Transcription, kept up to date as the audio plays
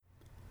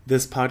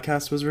This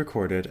podcast was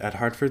recorded at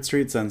Hartford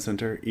Street Zen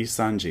Center, East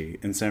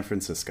Sanji in San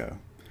Francisco.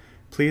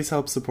 Please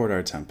help support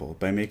our temple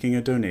by making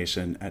a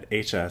donation at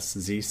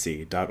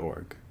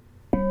hszc.org.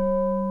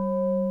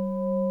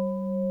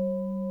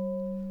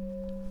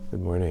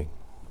 Good morning.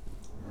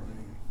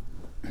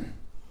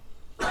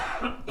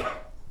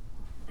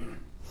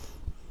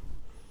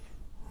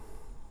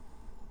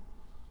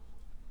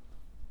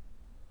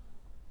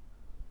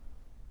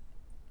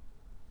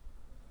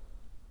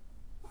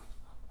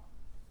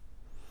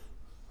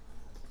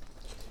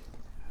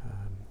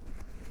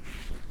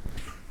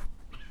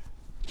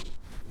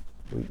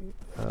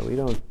 We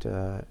don't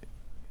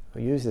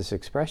use this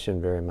expression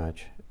very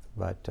much,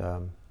 but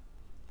the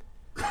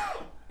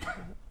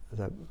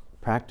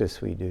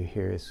practice we do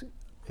here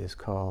is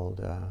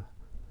called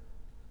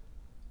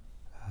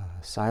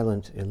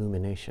silent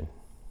illumination,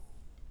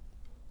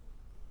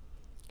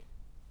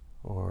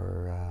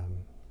 or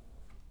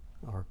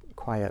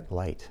quiet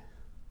light,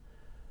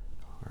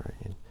 or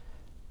in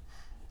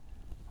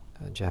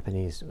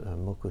Japanese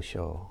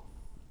mokusho.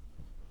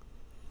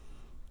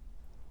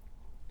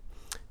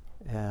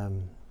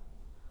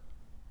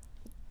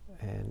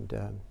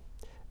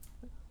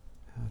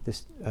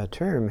 This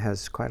term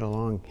has quite a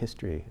long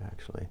history,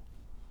 actually.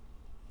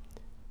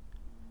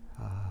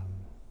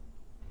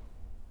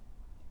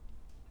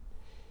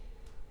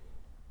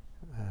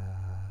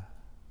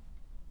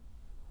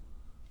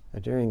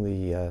 During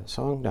the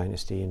Song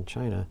dynasty in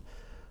China,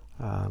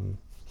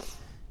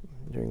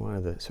 during one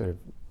of the sort of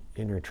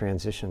inner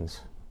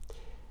transitions,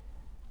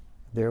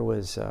 there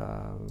was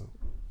an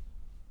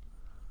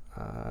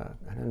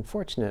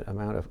unfortunate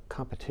amount of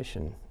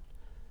competition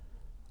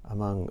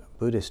among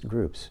Buddhist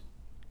groups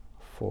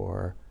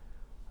for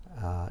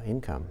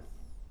income.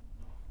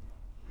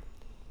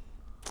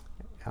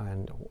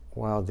 And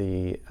while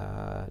the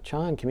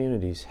Chan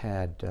communities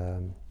had,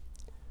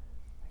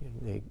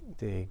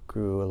 they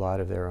grew a lot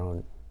of their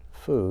own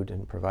food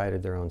and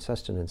provided their own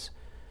sustenance,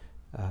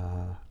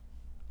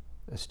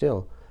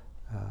 still,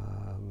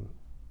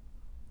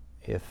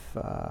 if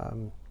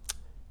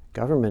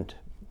government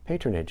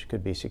patronage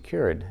could be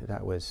secured,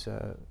 that was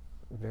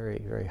very,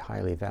 very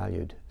highly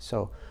valued.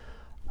 So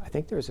I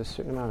think there was a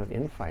certain amount of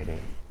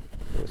infighting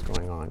that was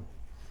going on.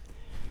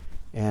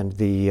 And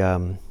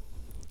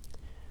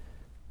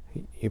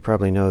you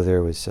probably know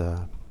there was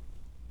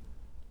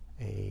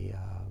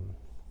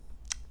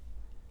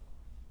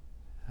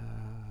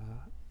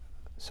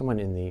someone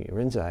in the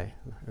Rinzai,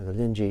 or the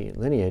Linji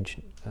lineage,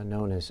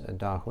 known as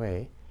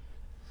Lahey,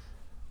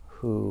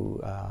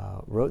 who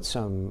wrote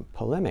some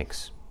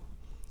polemics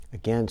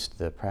against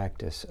the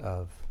practice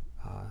of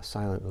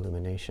silent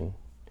illumination.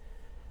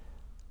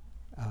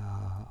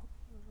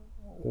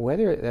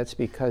 Whether that's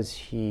because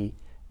he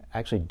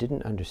actually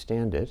didn't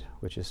understand it,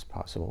 which is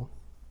possible,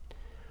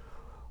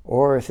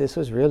 or if this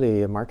was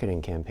really a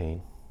marketing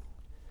campaign,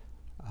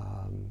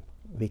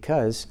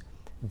 because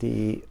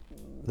the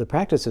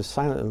practice of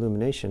silent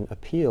illumination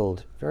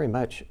appealed very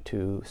much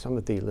to some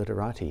of the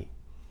literati,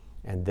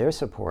 and their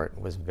support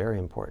was very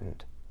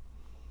important.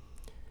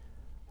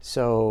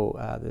 So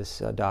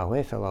this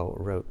Lahey fellow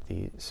wrote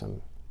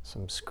some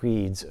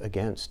screeds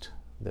against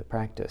the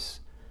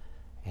practice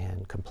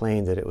and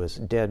complained that it was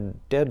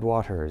dead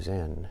water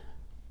Zen,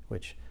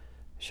 which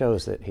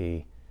shows that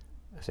he,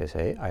 as I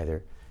say,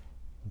 either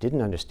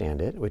didn't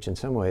understand it, which in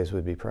some ways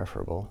would be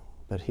preferable,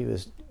 but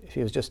if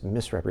he was just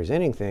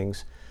misrepresenting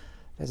things,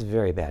 that's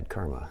very bad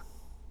karma.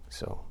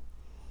 So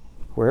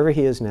wherever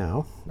he is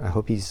now, I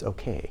hope he's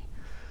okay.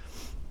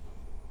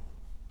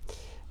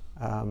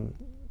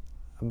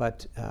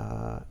 But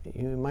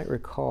you might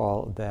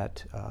recall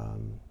that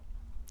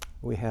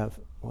we have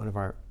one of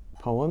our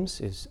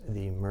poems is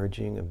the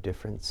merging of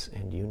difference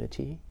and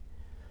unity.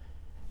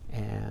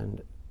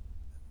 And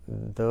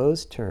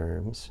those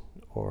terms,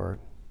 or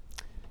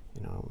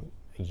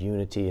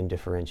unity and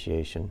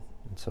differentiation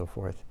and so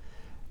forth,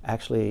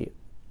 actually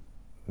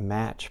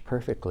match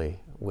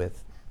perfectly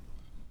with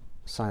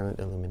silent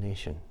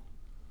illumination.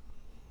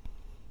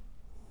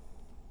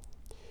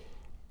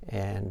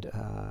 And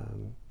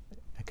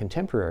a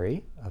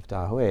contemporary of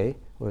Lahey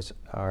was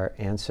our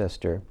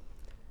ancestor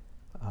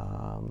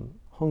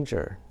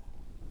Hongzhi,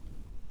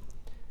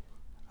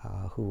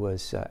 who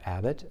was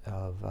abbot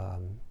of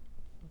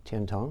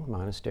Tiantong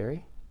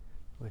Monastery,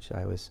 which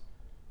I was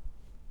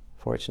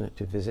fortunate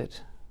to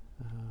visit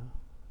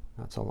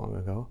not so long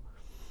ago.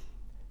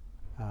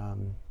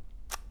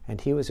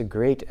 And he was a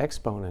great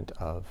exponent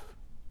of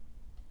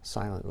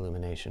silent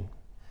illumination.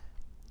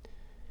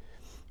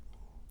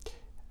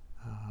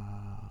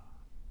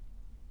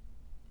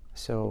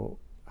 So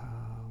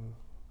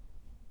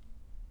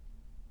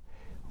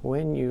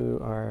when you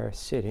are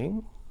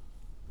sitting,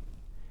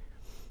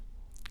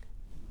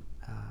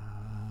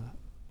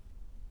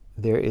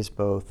 there is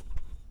both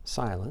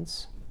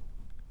silence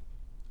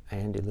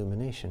and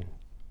illumination.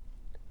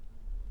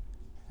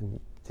 And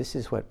this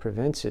is what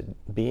prevents it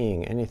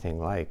being anything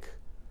like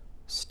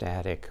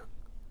static,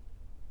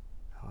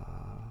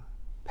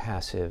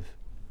 passive,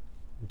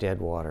 dead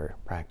water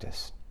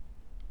practice.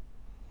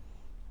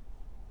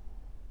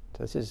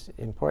 So this is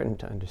important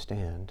to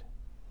understand.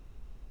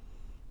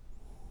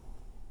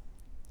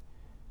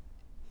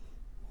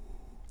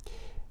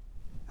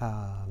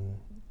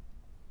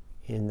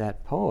 In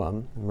that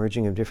poem,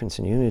 Merging of Difference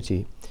and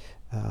Unity,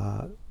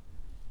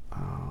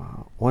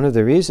 one of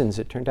the reasons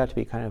it turned out to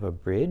be kind of a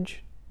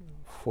bridge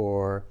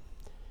for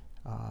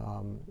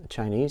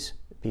Chinese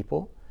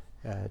people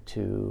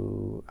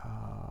to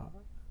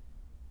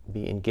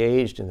be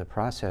engaged in the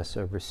process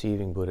of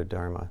receiving Buddha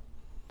Dharma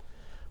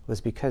was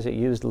because it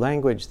used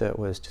language that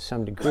was to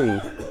some degree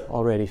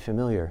already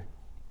familiar.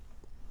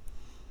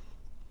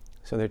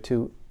 So there are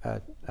two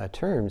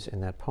terms in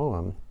that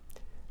poem,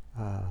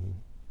 or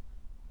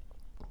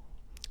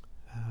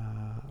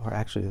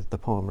actually that the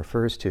poem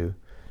refers to.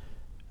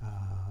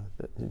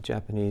 The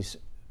Japanese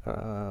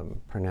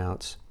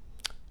pronounce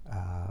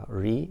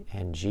ri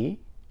and ji,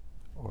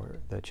 or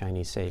the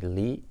Chinese say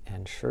li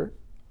and shi.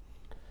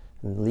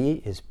 And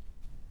li is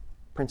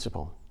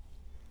principle,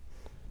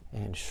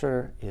 and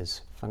shi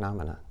is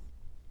phenomena.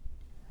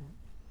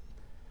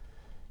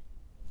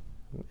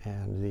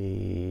 And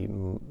the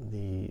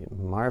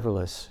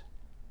marvelous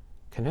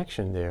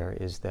connection there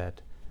is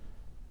that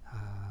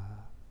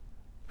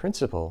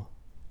principle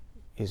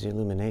is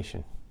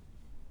illumination.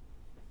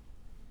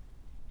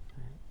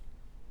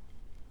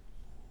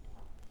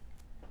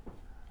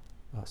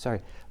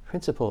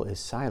 Principle is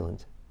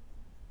silent,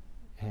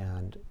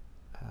 and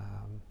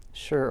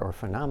shi or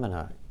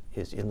phenomena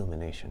is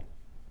illumination.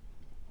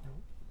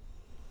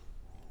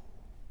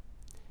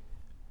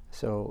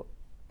 So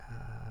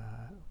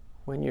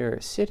when you're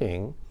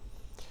sitting,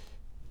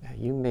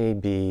 you may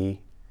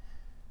be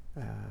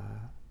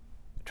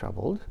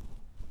troubled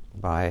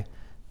by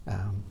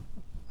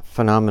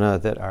phenomena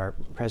that are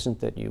present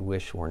that you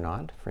wish were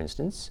not. For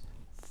instance,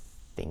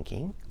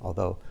 thinking,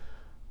 although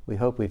we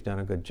hope we've done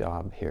a good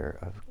job here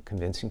of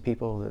convincing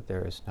people that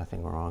there is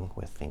nothing wrong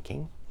with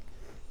thinking.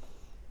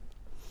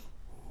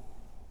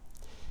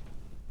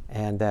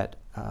 And that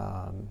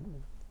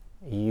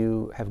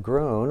you have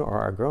grown or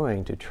are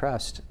growing to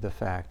trust the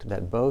fact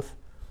that both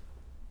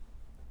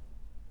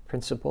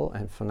principle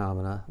and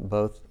phenomena,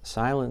 both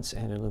silence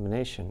and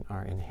illumination,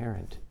 are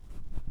inherent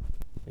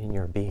in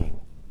your being.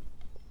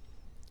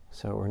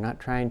 So we're not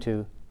trying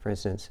to, for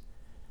instance,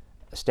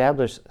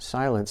 establish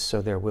silence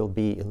so there will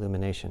be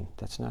illumination.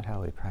 That's not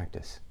how we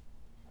practice.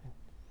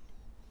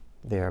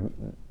 They are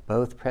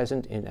both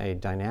present in a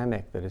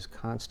dynamic that is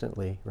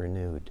constantly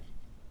renewed.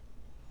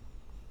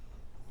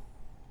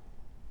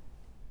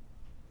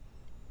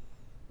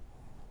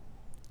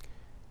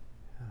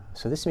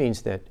 So this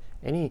means that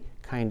any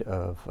kind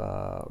of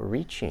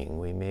reaching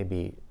we may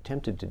be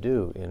tempted to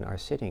do in our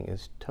sitting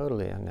is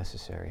totally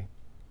unnecessary,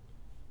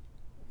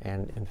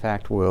 and in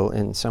fact will,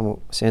 in some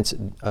sense,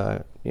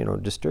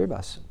 disturb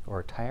us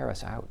or tire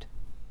us out.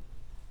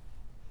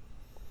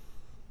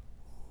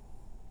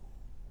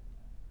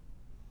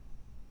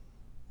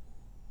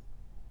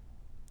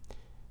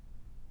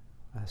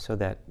 So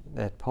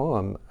that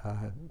poem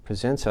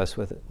presents us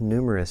with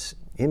numerous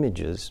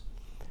images.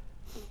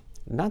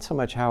 Not so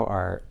much how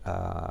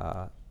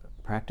our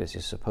practice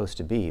is supposed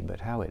to be,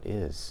 but how it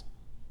is.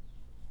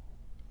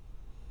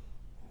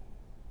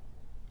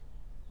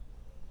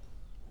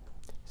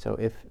 So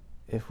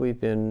if we've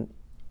been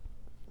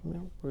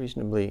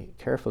reasonably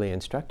carefully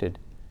instructed,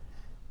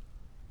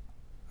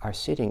 our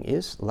sitting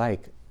is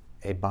like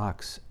a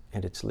box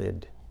and its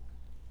lid.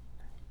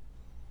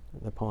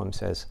 The poem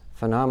says,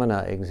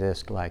 phenomena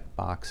exist like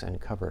box and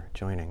cover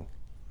joining.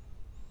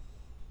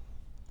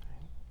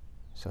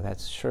 So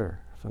that's sure.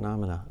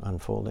 Phenomena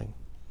unfolding.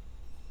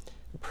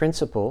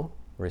 Principle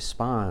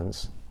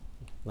responds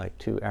like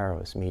two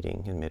arrows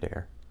meeting in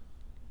midair.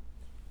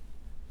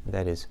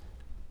 That is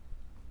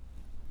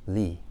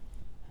li.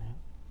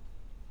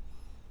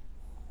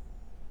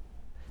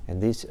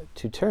 And these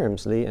two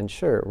terms, li and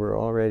shi, were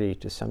already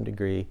to some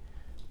degree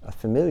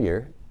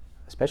familiar,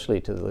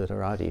 especially to the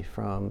literati,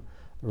 from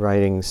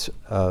writings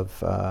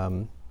of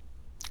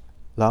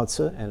Lao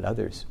Tzu and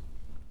others,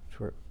 which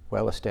were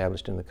well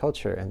established in the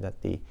culture, and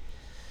that the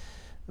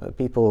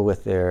people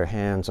with their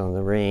hands on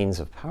the reins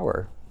of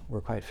power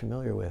were quite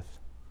familiar with.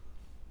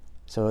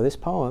 So this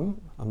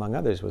poem, among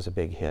others, was a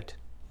big hit.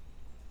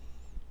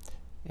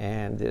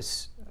 And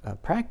this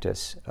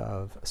practice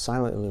of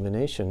silent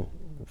illumination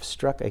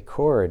struck a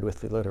chord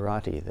with the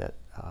literati that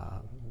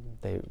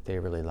they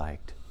really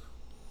liked.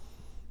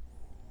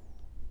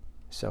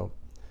 So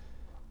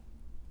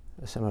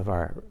some of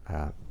our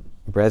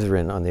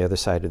brethren on the other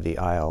side of the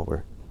aisle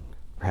were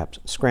perhaps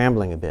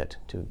scrambling a bit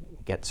to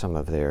get some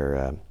of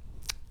their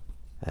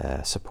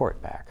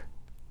support back.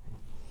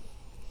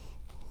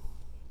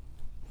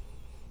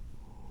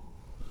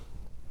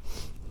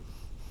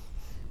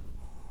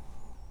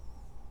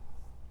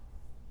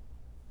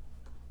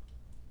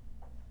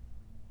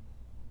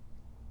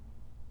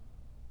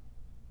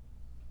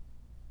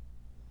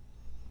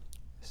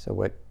 So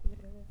what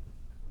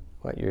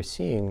you're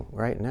seeing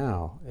right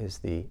now is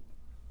the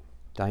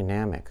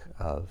dynamic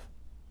of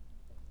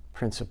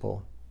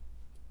principle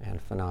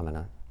and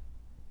phenomena.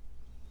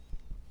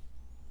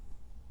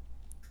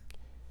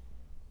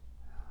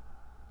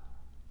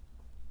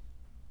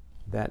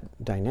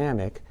 that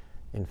dynamic,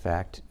 in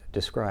fact,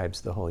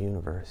 describes the whole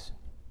universe.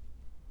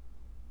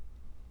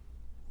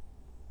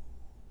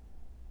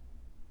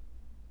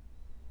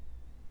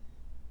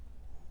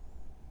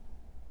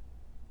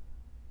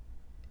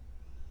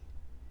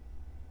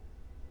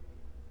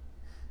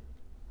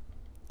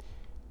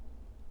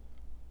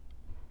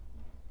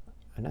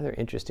 Another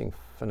interesting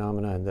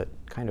phenomenon that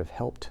kind of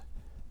helped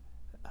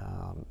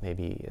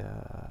maybe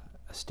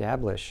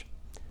establish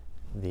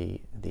the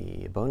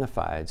bona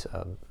fides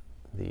of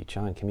the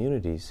Chan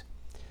communities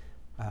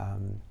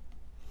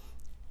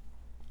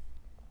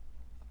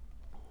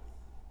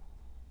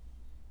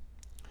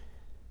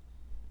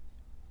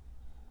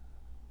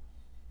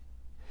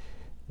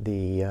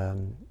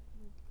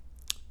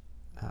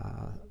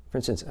for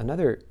instance,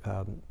 another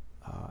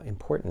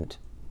important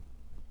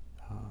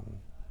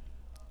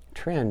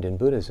trend in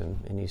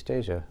Buddhism in East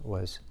Asia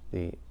was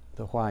the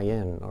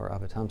Huayan or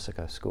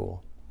Avatamsaka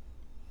school.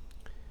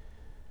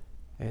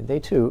 And they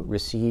too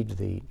received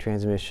the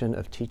transmission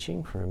of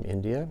teaching from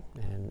India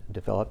and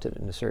developed it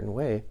in a certain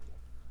way.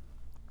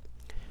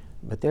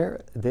 But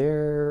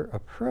their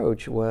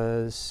approach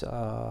was,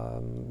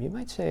 you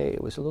might say,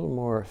 it was a little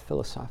more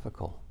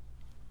philosophical.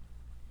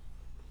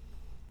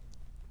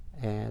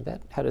 And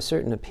that had a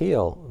certain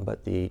appeal,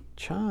 but the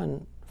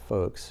Chan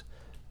folks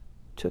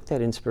took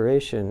that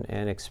inspiration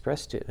and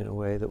expressed it in a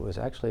way that was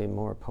actually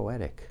more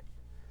poetic.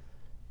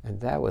 And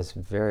that was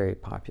very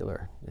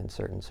popular in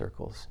certain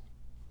circles.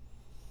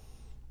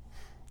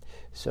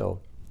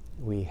 So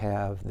we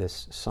have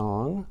this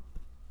song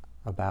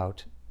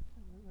about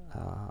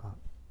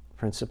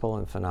principle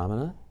and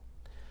phenomena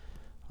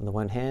on the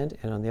one hand,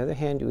 and on the other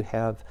hand we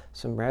have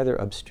some rather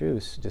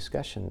abstruse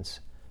discussions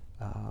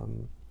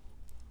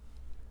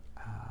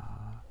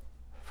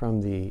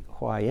from the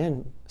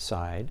Huayan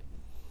side,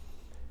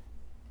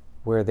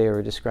 where they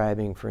were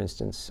describing, for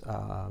instance,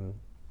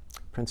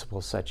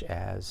 principles such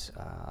as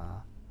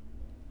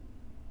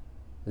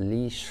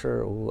Li Shi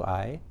Wu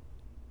Ai,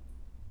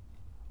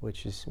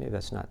 which is, maybe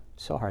that's not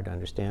so hard to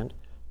understand.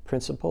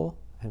 Principle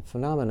and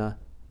phenomena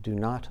do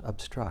not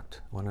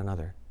obstruct one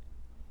another.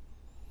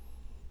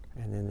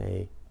 And then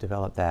they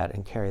develop that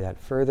and carry that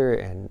further,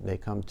 and they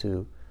come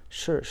to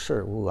Shi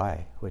Wu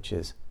Ai, which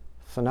is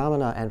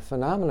phenomena and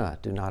phenomena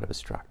do not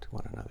obstruct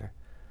one another.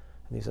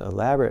 And these are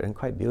elaborate and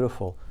quite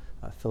beautiful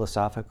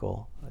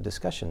philosophical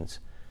discussions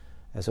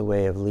as a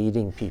way of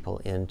leading people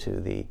into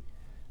the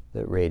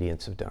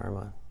radiance of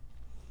Dharma.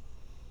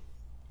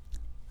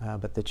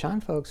 But the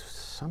Chan folks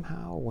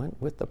somehow went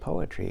with the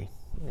poetry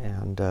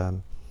and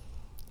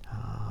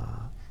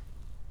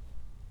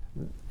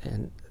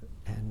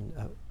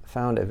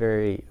found a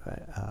very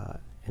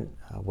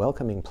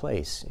welcoming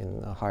place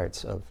in the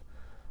hearts of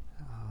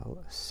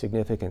a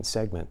significant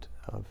segment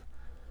of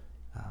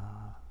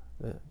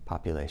the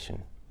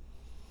population.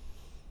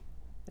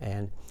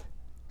 And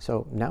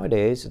so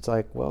nowadays it's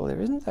like, well,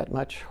 there isn't that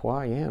much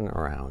Huayan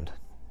around.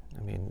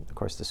 I mean, of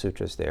course the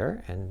sutra's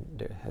there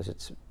and it has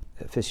its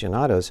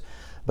aficionados,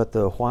 but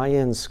the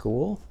Huayan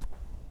school,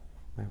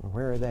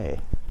 where are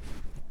they?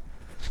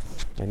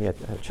 And yet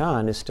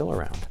Chan is still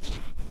around.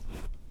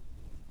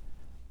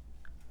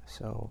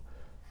 So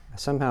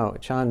somehow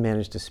Chan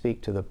managed to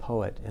speak to the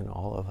poet in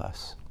all of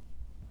us.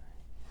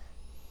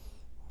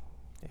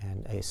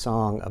 And a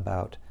song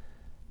about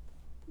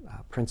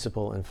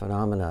principle and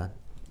phenomena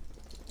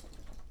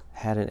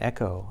had an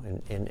echo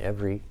in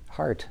every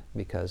heart,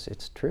 because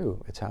it's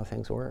true, it's how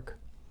things work.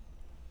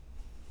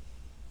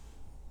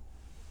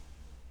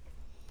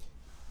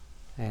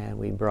 And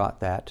we brought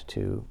that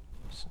to,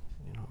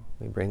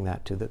 we bring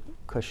that to the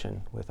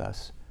cushion with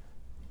us,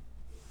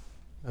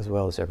 as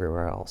well as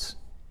everywhere else.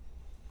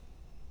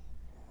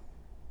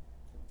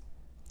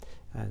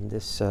 And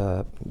this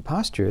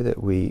posture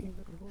that we,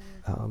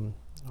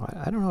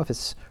 I don't know if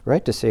it's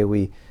right to say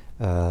we,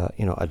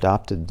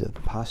 adopted the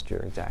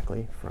posture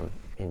exactly from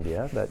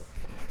India, but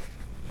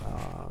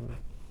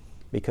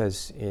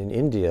because in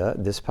India,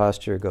 this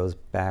posture goes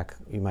back,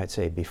 you might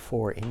say,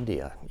 before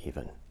India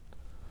even.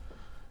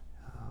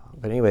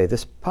 But anyway,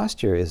 this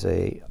posture is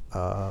a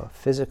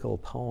physical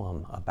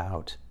poem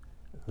about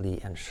Li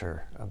and Shi,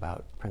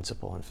 about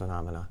principle and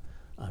phenomena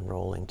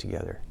unrolling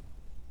together.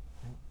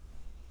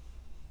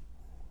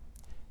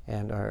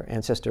 And our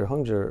ancestor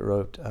Hongzhi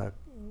wrote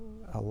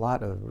a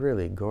lot of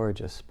really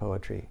gorgeous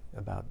poetry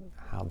about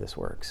how this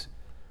works.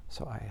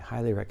 So I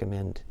highly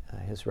recommend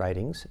his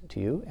writings to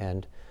you.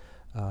 And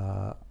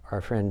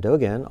our friend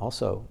Dogen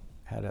also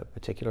had a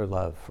particular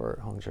love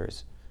for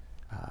Hongzhi's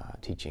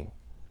teaching.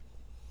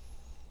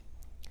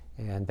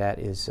 And that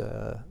is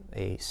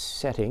a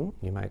setting,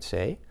 you might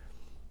say,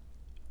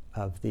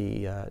 of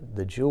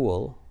the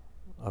jewel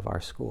of our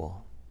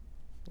school,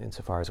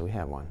 insofar as we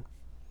have one.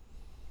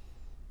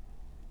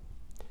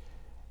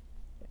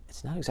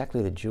 It's not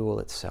exactly the jewel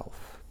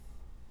itself.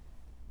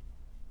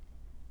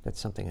 That's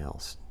something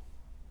else.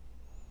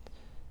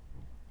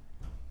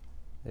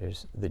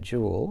 There's the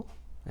jewel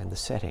and the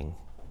setting.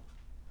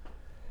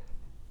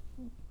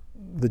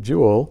 The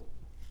jewel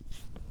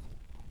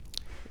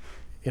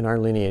in our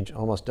lineage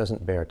almost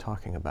doesn't bear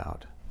talking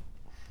about.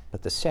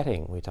 But the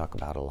setting we talk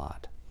about a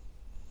lot.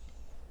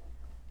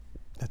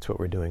 That's what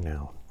we're doing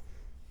now.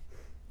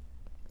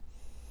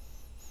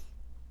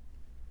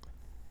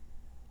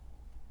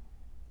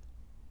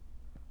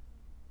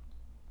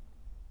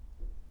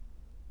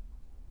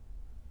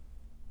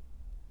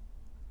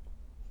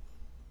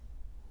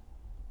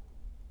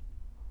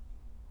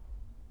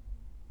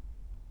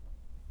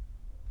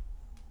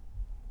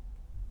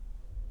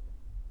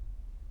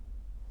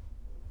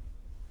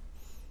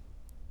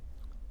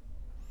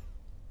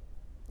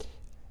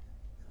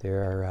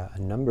 There are a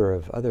number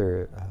of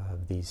other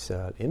these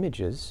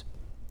images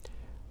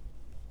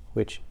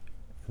which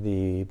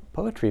the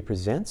poetry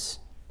presents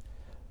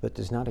but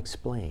does not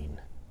explain.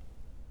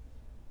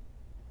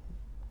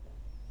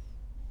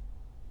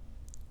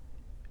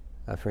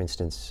 For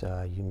instance,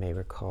 you may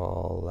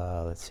recall,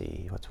 let's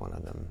see, what's one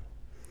of them?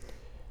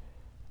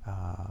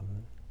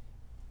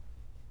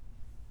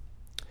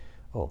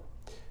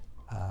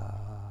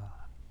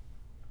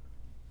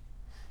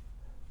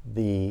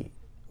 The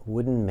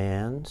wooden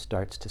man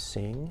starts to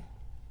sing.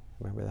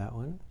 Remember that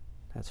one?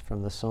 That's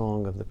from the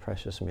Song of the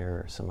Precious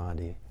Mirror,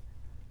 Samadhi.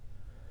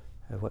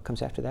 What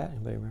comes after that?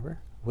 Anybody remember?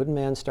 Wooden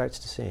man starts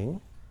to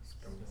sing.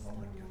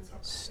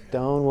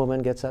 Stone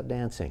woman gets up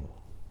dancing.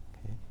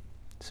 Okay.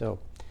 So,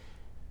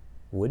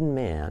 wooden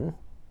man,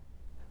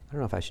 I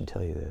don't know if I should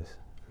tell you this.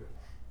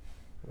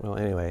 Well,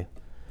 anyway,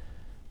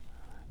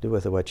 do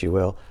with it what you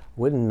will.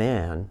 Wooden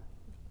man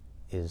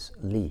is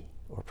li,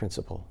 or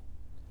principle.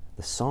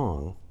 The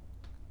song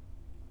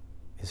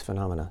is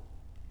phenomena.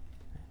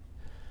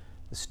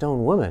 The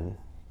stone woman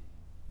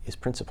is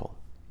principle.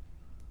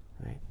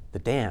 Right? The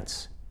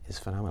dance is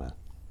phenomena.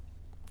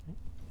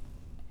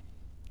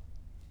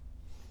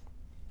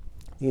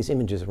 These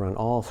images run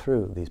all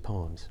through these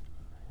poems.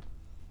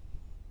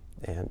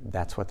 And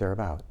that's what they're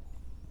about.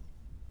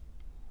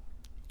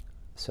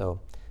 So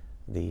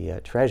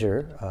the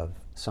treasure of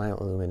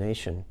silent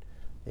illumination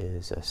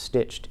is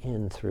stitched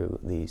in through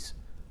this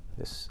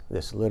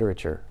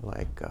literature,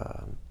 like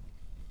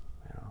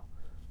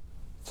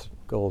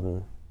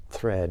golden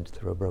thread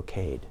through a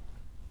brocade.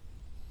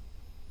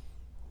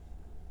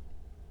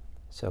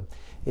 So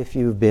if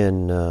you've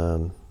been,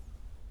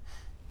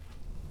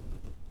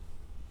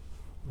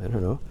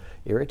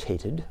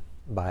 irritated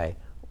by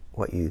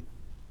what you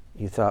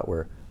thought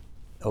were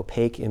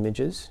opaque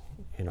images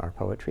in our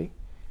poetry,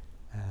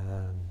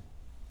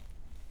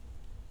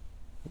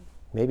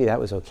 maybe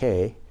that was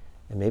okay,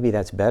 and maybe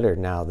that's better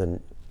now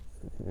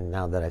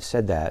that I've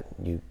said that,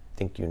 you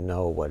think you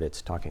know what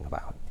it's talking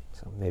about.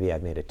 So maybe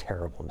I've made a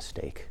terrible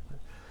mistake.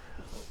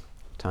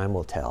 Time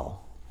will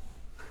tell.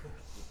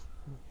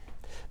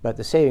 But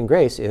the saving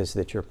grace is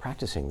that you're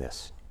practicing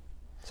this.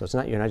 So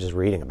you're not just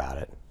reading about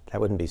it.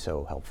 That wouldn't be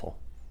so helpful.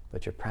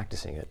 But you're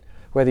practicing it,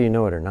 whether you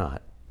know it or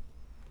not.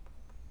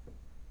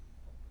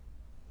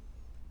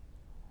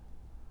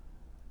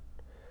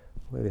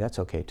 Maybe that's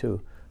okay too.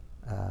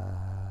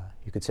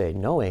 You could say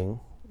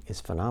knowing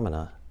is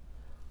phenomena,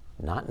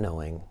 not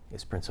knowing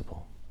is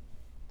principle.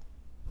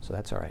 So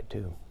that's all right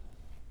too.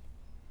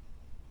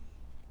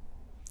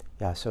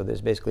 Yeah, so there's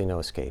basically no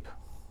escape.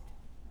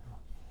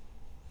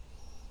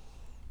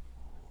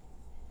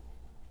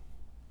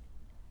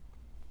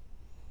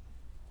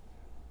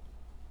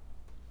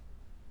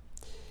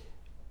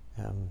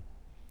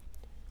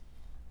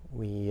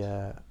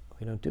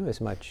 We don't do as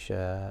much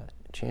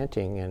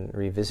chanting and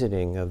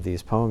revisiting of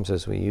these poems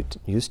as we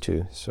used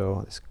to,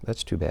 so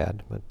that's too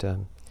bad.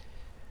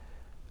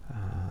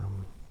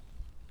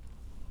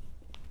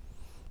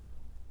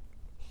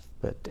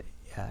 But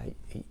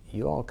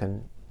you all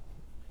can,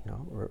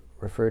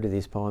 refer to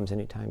these poems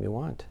anytime you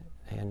want.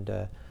 And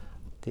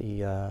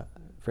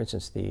for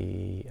instance,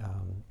 the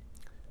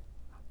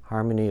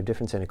harmony of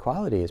difference and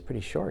equality is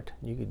pretty short.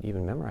 You could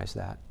even memorize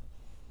that.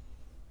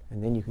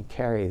 And then you could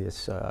carry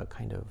this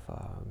kind of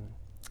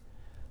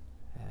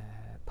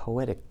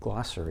poetic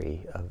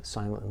glossary of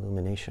silent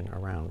illumination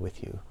around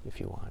with you if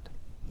you want.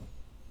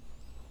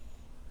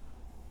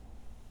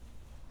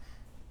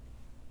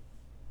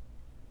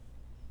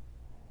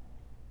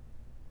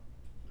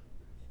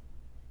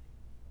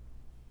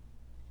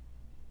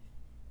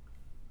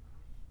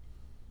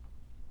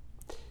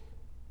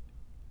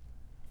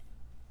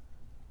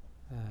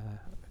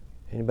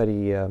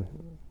 Anybody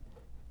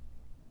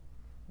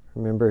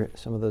remember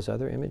some of those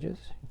other images?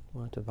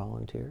 Want to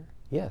volunteer?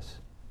 Yes.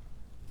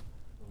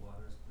 The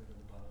water is clear in the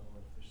bottom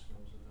where the fish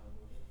swims down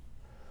with it.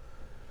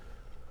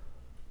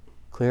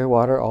 Clear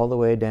water all the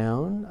way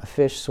down. A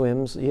fish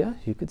swims. Yeah,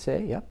 you could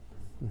say. Yep.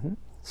 Mm-hmm.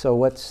 So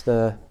what's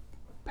the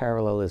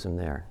parallelism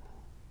there?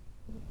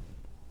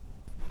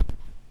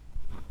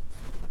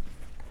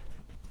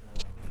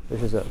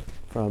 This is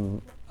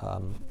from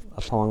a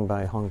poem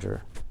by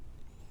Hongzhi,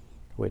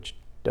 which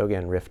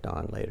Dogen riffed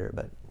on later.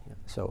 But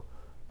so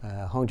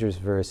Hongzhi's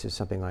verse is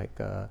something like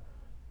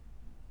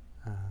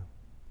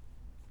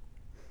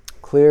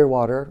clear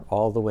water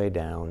all the way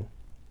down.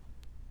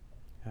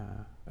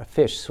 A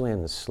fish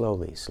swims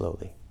slowly,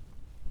 slowly.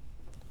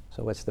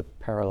 So what's the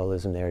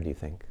parallelism there, do you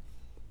think?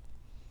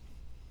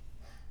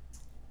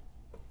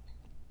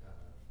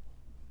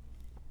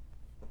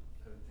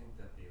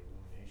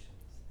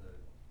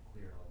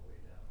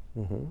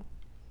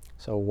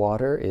 So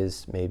water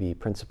is maybe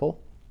principle.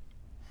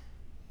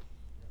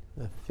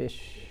 The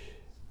fish,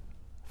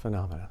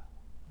 phenomena.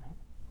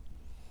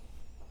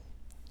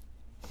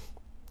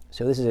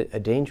 So this is a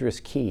dangerous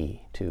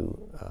key to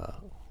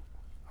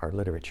our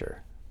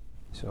literature.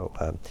 So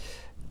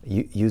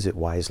use it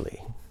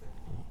wisely.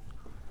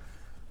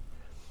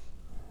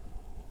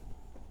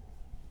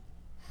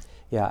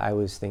 Yeah, I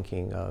was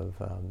thinking of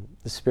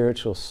the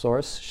spiritual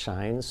source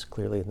shines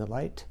clearly in the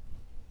light.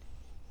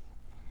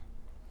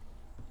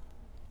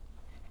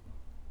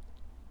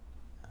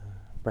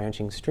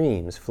 Branching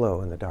streams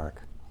flow in the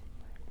dark.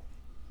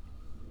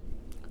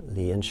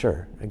 Li and Shi,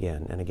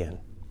 again and again.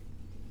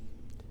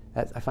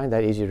 I find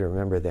that easier to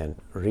remember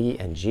than Ri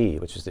and Ji,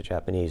 which is the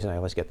Japanese, and I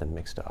always get them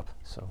mixed up.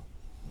 So,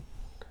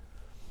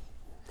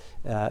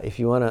 if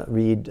you want to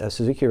read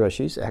Suzuki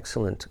Roshi's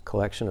excellent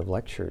collection of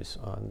lectures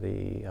on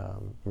the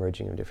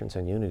merging of difference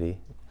and unity,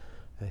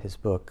 his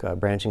book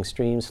Branching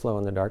Streams Flow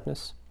in the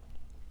Darkness,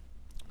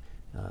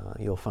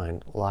 you'll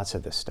find lots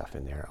of this stuff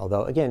in there.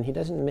 Although, again, he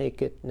doesn't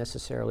make it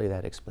necessarily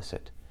that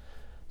explicit.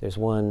 There's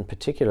one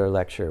particular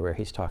lecture where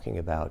he's talking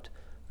about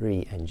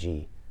Ri and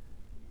Ji.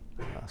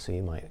 So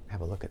you might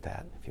have a look at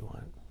that if you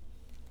want.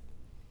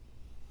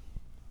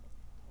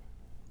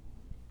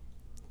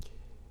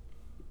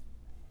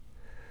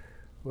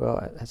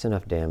 Well, that's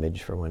enough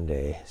damage for one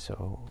day.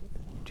 So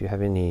do you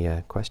have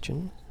any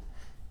questions?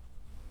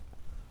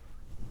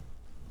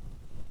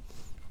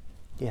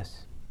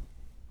 Yes.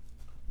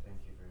 Thank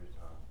you for your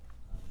talk.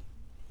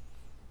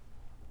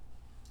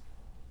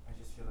 I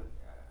just feel like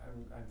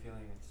I'm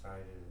feeling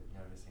excited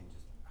noticing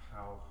just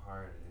how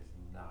hard it is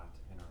not to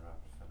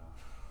interrupt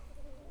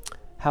phenomena.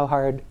 How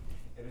hard?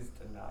 It is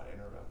to not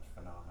interrupt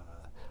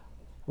phenomena.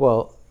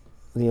 Well,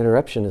 the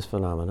interruption is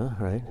phenomena,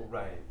 right? Well,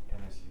 right,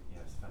 and as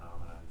yes,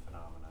 phenomena and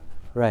phenomena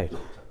Right. each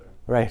other.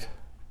 Right,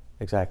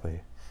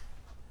 exactly.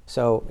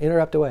 So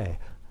interrupt away.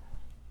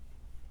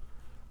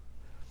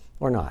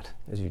 Or not,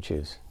 as you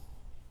choose.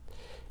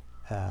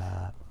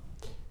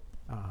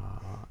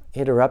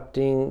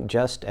 Interrupting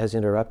just as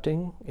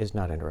interrupting is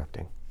not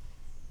interrupting.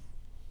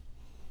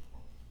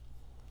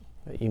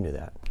 You knew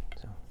that.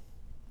 So.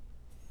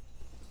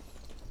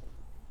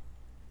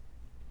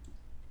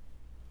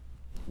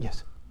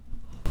 Yes?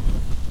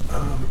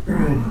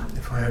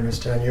 If I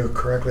understand you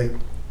correctly,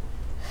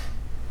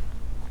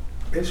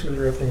 basically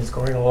everything is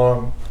going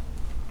along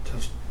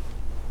just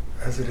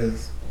as it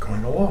is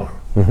going along.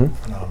 Mm-hmm.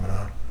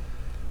 Phenomena,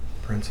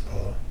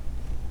 principle,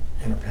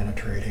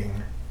 interpenetrating,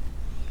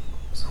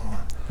 so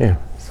on. Yeah.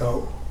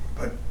 So,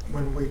 but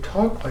when we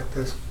talk like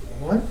this,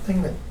 one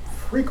thing that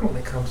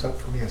frequently comes up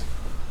for me is,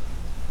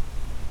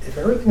 if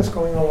everything is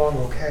going along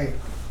okay,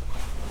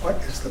 what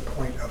is the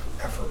point of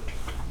effort?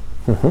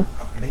 Mm-hmm.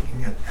 Of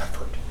making an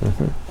effort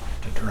Mm-hmm.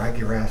 to drag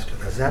your ass to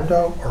the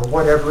zendo or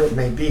whatever it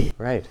may be.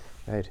 Right,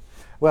 right.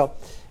 Well,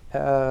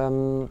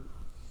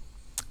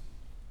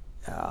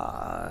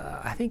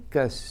 I think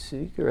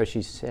Suzuki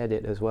Roshi said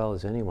it as well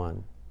as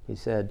anyone. He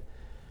said,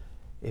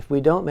 if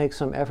we don't make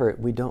some effort,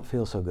 we don't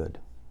feel so good.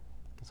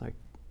 It's like,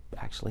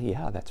 actually,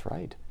 yeah, that's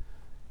right.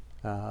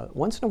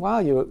 Once in a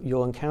while,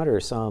 you'll encounter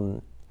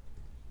some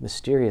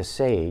mysterious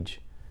sage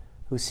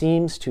who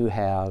seems to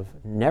have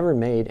never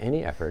made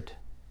any effort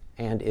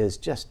and is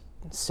just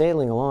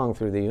sailing along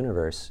through the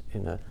universe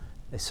in a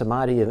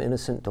samadhi of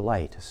innocent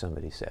delight, as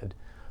somebody said.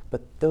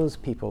 But those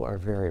people are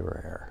very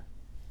rare.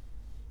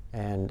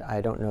 And I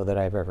don't know that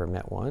I've ever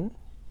met one.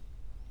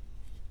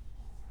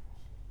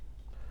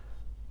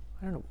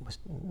 I don't know,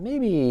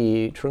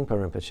 maybe Trungpa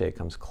Rinpoche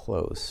comes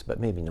close,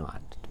 but maybe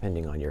not,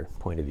 depending on your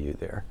point of view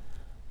there.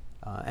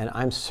 And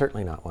I'm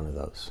certainly not one of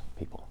those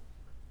people.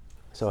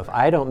 So if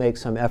I don't make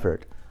some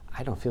effort,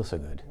 I don't feel so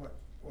good.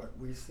 What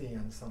we see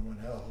in someone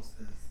else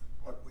is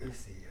what we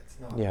see. It's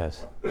not.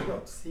 Yes. We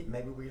don't see.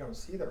 Maybe we don't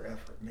see their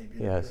effort. Maybe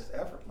Yes. it is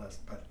effortless,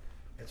 but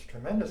it's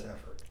tremendous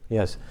effort.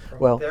 Yes. From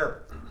Well,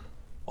 their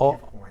all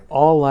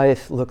viewpoint.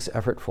 life looks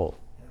effortful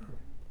Yeah.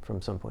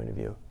 from some point of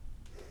view.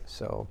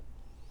 So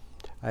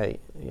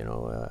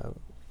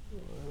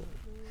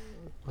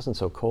wasn't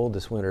so cold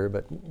this winter,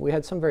 but we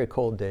had some very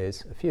cold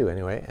days, a few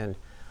anyway, and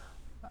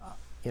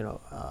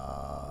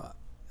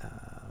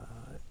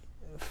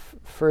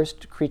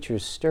first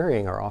creatures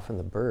stirring are often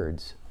the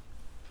birds.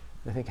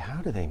 And I think,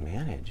 how do they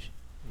manage?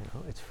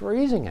 It's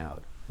freezing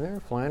out. And they're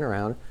flying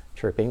around,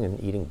 chirping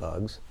and eating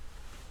bugs.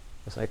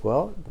 It's like,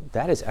 well,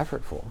 that is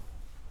effortful.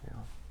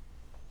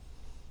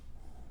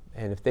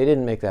 And if they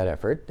didn't make that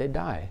effort, they'd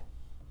die.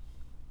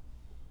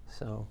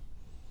 So,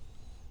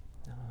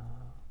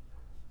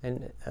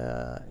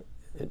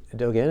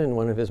 Dogen, in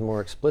one of his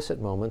more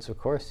explicit moments, of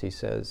course, he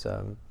says,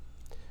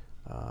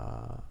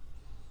 what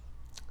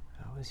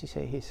does he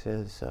say? He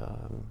says,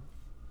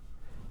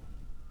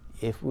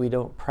 if we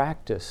don't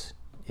practice,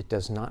 it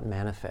does not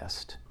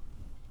manifest.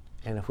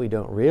 And if we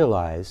don't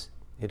realize,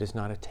 it is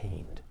not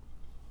attained.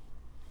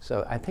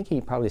 So I think he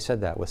probably said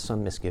that with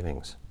some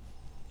misgivings.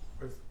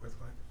 With what?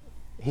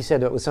 He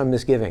said it with some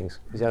misgivings.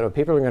 He said,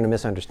 people are going to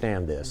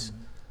misunderstand this.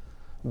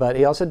 Mm-hmm. But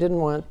he also didn't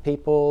want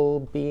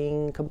people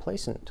being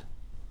complacent.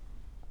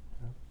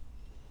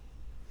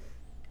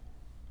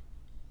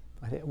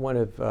 one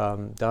of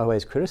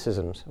Dahhui's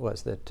criticisms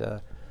was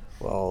that,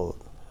 well,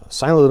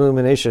 silent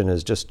illumination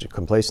is just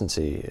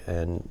complacency,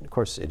 and of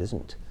course it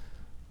isn't.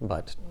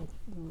 But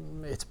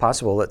it's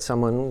possible that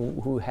someone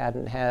who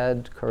hadn't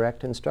had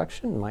correct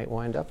instruction might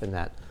wind up in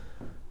that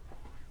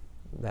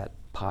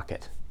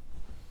pocket.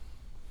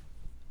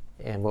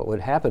 And what would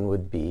happen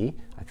would be,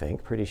 I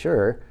think, pretty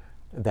sure,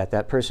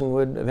 that person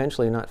would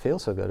eventually not feel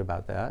so good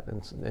about that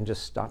and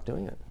just stop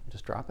doing it,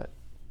 just drop it.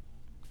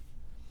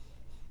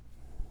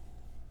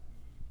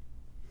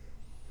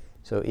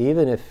 So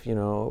even if,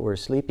 we're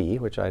sleepy,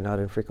 which I not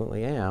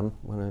infrequently am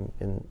when I'm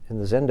in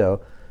the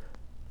Zendo,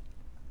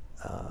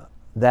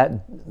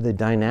 that the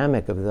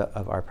dynamic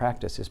of our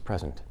practice is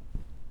present.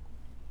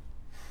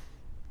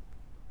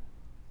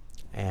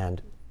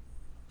 And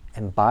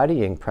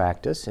embodying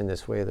practice in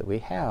this way that we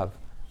have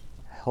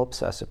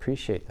helps us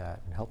appreciate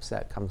that and helps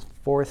that come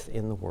forth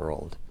in the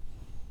world.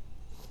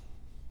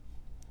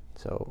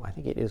 So I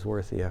think it is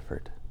worth the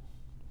effort.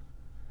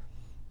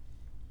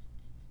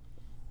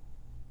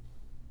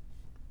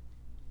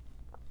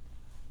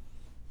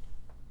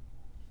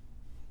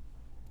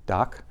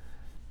 Doc?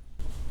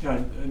 Yeah, I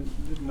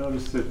didn't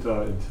notice it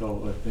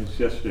until I think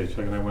yesterday.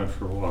 Chuck and I went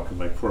for a walk, and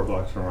like 4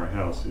 blocks from our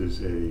house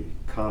is a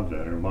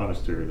convent or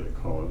monastery, they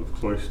call it, of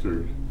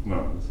cloistered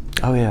nuns.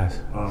 Oh, yes.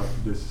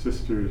 The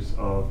Sisters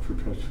of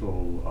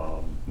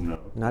Perpetual, no.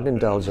 Not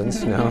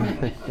indulgence, no.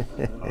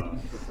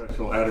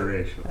 Perpetual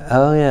Adoration.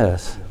 Oh,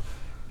 yes. Yeah.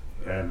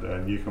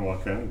 And you can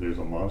walk in, there's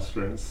a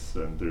monstrance,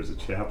 and there's a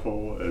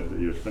chapel,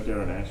 and you're right there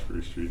on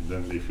Ashbury Street. And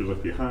then if you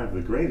look behind the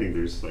grating,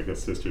 there's like a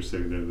sister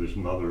sitting there, there's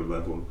another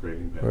level of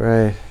grating back.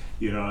 Right.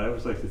 I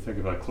always like to think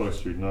about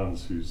cloistered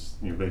nuns who's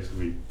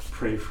basically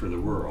pray for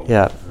the world.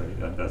 Yeah. Right?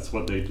 And that's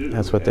what they do.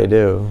 That's what they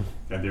do.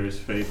 And there is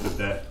faith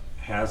that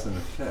has an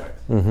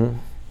effect. Mm-hmm.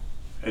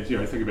 And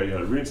I think about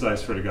the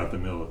Renaissance sort of got the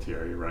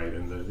military, right,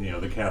 and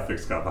the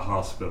Catholics got the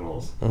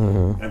hospitals.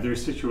 Mm-hmm. And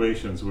there's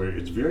situations where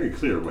it's very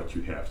clear what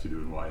you have to do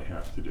and why you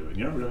have to do it.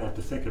 You don't really have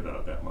to think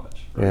about it that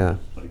much. Right? Yeah.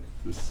 Like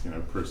this,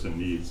 person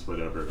needs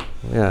whatever.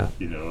 Yeah.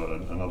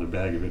 Another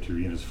bag of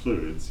intravenous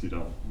fluids. You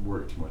don't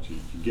worry too much. You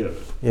give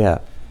it. Yeah.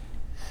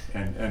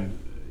 And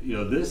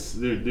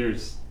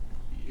there's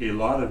a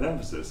lot of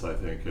emphasis, I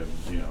think,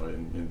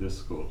 in this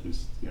school,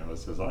 just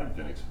as I've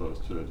been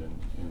exposed to it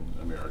in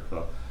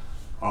America,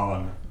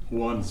 on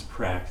one's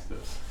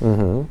practice,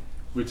 Mm-hmm.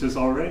 which is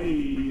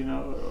already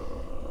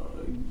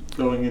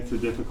going into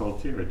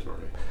difficult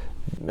territory.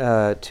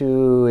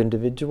 To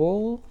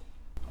individual?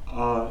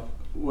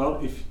 Well,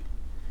 if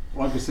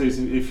one could say,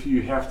 if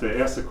you have to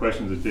ask the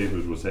question that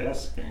David was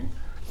asking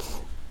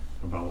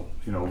about,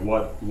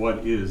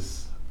 what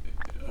is,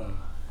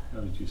 how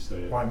did you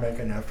say it? Why make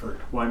an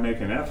effort? Why make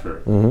an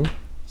effort? Mm-hmm.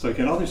 It's like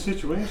in other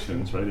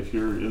situations, right? If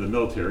you're in the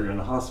military or in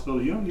the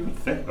hospital, you don't even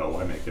think about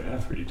why make an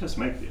effort. You just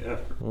make the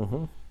effort.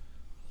 Mm-hmm.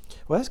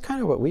 Well, that's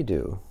kind of what we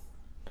do.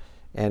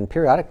 And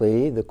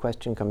periodically, the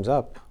question comes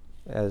up,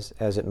 as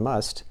it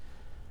must.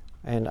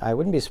 And I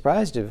wouldn't be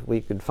surprised if we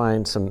could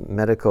find some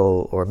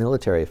medical or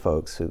military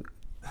folks who,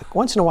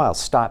 once in a while,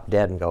 stop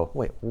dead and go,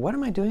 wait, what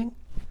am I doing?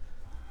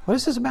 What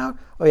is this about?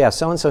 Oh, yeah,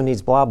 so-and-so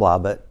needs blah, blah,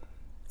 but,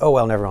 oh,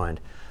 well, never mind.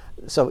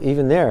 So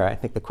even there, I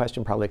think the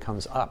question probably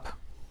comes up.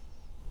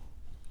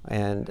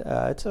 And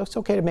it's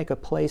okay to make a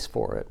place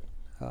for it.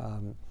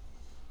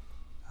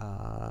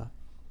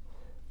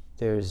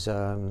 There's,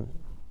 well,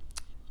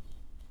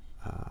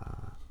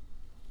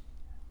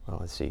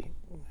 let's see.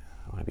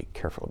 I want to be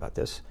careful about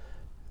this.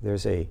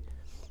 There's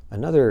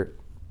another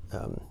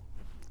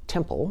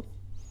temple,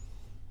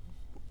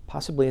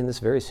 possibly in this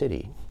very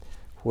city,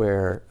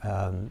 where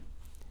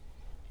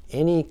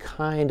any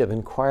kind of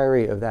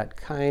inquiry of that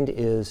kind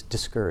is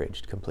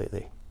discouraged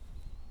completely.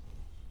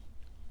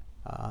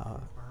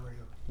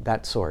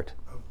 That sort.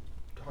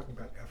 Talking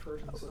about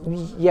effort and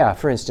stuff? Yeah,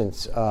 for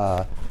instance,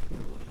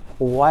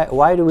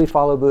 why do we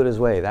follow Buddha's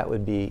way? That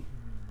would be,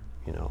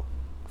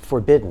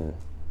 forbidden.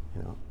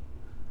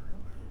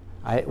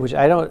 I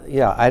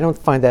don't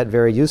find that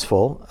very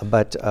useful,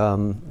 but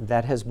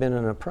that has been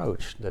an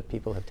approach that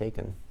people have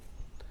taken,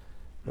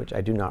 which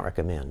I do not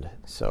recommend.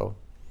 So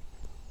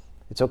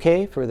it's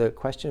okay for the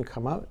question to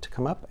come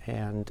up,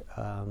 and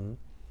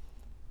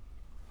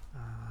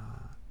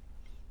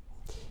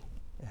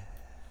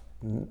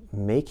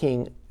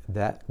making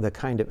that the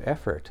kind of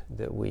effort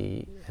that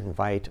we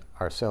invite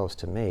ourselves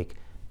to make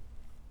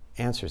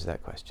answers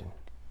that question.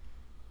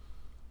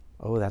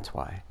 Oh, that's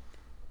why.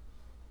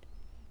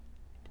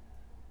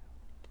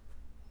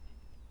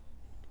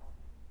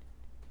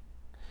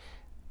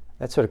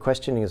 That sort of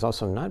questioning is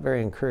also not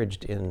very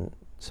encouraged in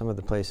some of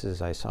the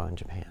places I saw in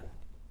Japan.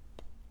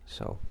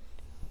 So,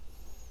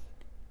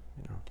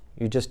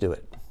 you just do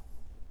it.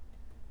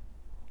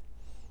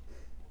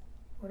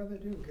 What do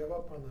they do? Give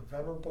up on the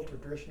venerable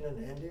tradition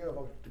in India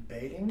of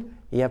debating?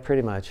 Yeah,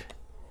 pretty much.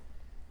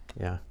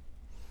 Yeah.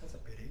 That's a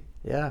pity.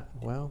 Yeah,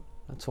 well,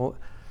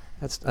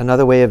 that's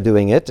another way of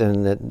doing it,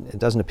 and it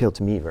doesn't appeal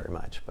to me very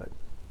much, but.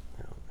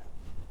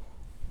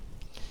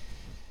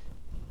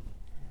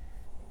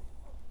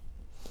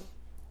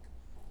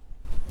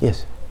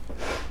 Yes.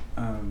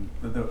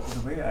 the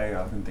way I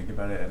often think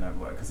about it, and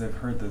because I've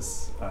heard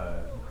this,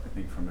 I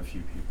think from a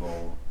few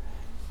people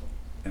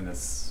in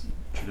this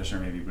tradition,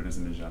 or maybe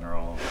Buddhism in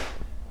general,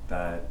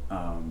 that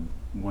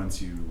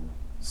once you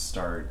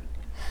start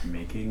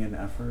making an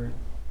effort,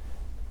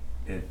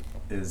 it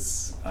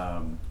is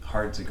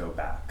hard to go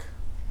back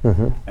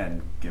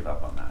and give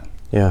up on that.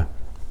 Yeah.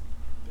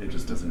 It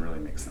just doesn't really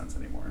make sense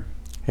anymore.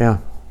 Yeah,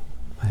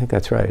 I think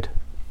that's right.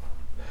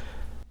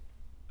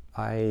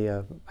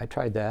 I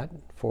tried that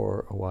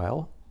for a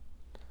while.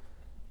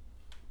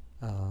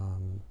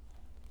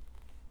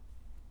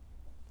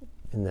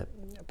 In the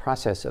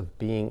process of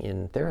being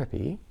in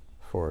therapy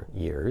for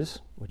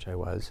years, which I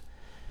was,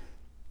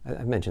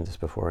 I've mentioned this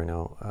before, I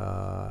know,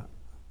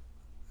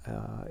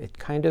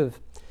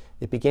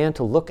 it began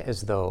to look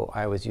as though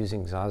I was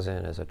using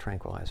Zazen as a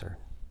tranquilizer.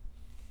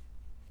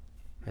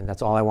 And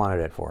that's all I wanted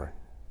it for.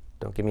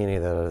 Don't give me any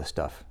of that other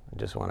stuff. I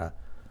just want to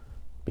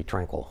be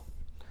tranquil.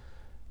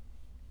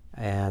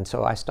 And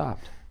so I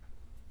stopped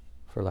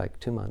for like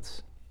 2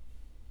 months.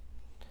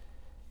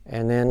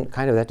 And then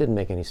that didn't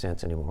make any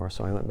sense anymore,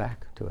 so I went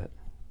back to it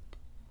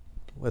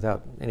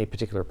without any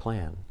particular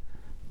plan,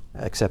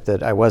 except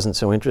that I wasn't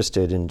so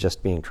interested in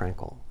just being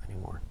tranquil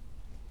anymore.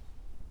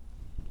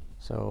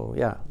 So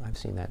yeah, I've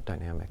seen that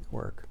dynamic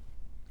work.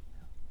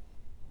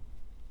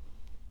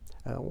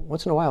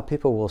 Once in a while,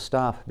 people will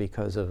stop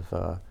because of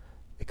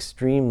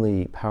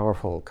extremely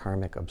powerful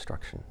karmic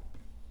obstruction,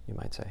 you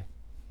might say.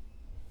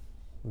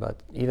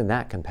 But even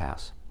that can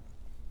pass.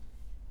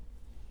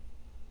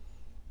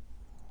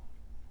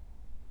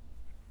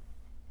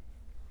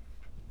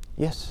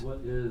 Yes? What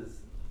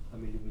is,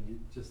 when you,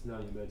 just now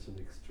you mentioned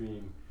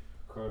extreme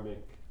karmic.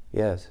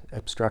 Yes,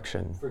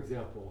 obstruction. For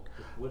example,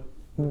 what?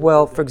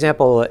 Well, for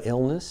example,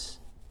 illness,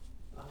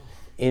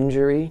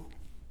 injury,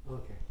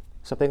 Okay.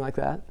 something like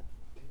that.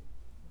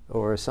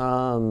 Or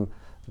some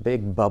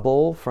big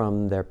bubble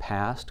from their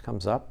past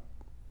comes up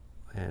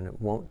and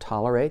it won't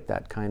tolerate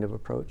that kind of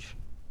approach,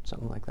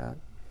 something like that.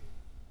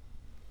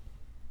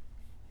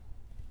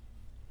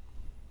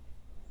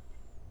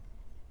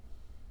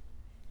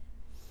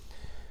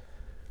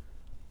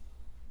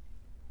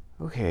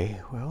 Okay,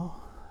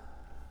 well,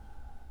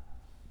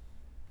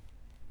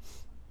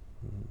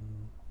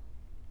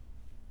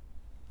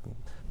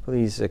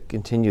 please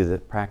continue the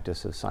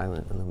practice of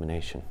silent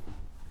illumination.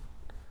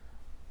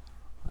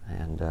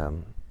 And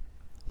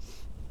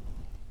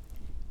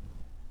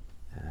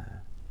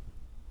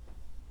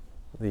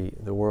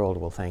the world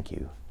will thank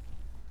you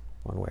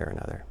one way or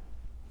another.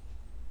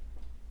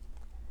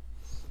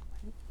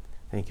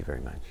 Thank you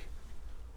very much.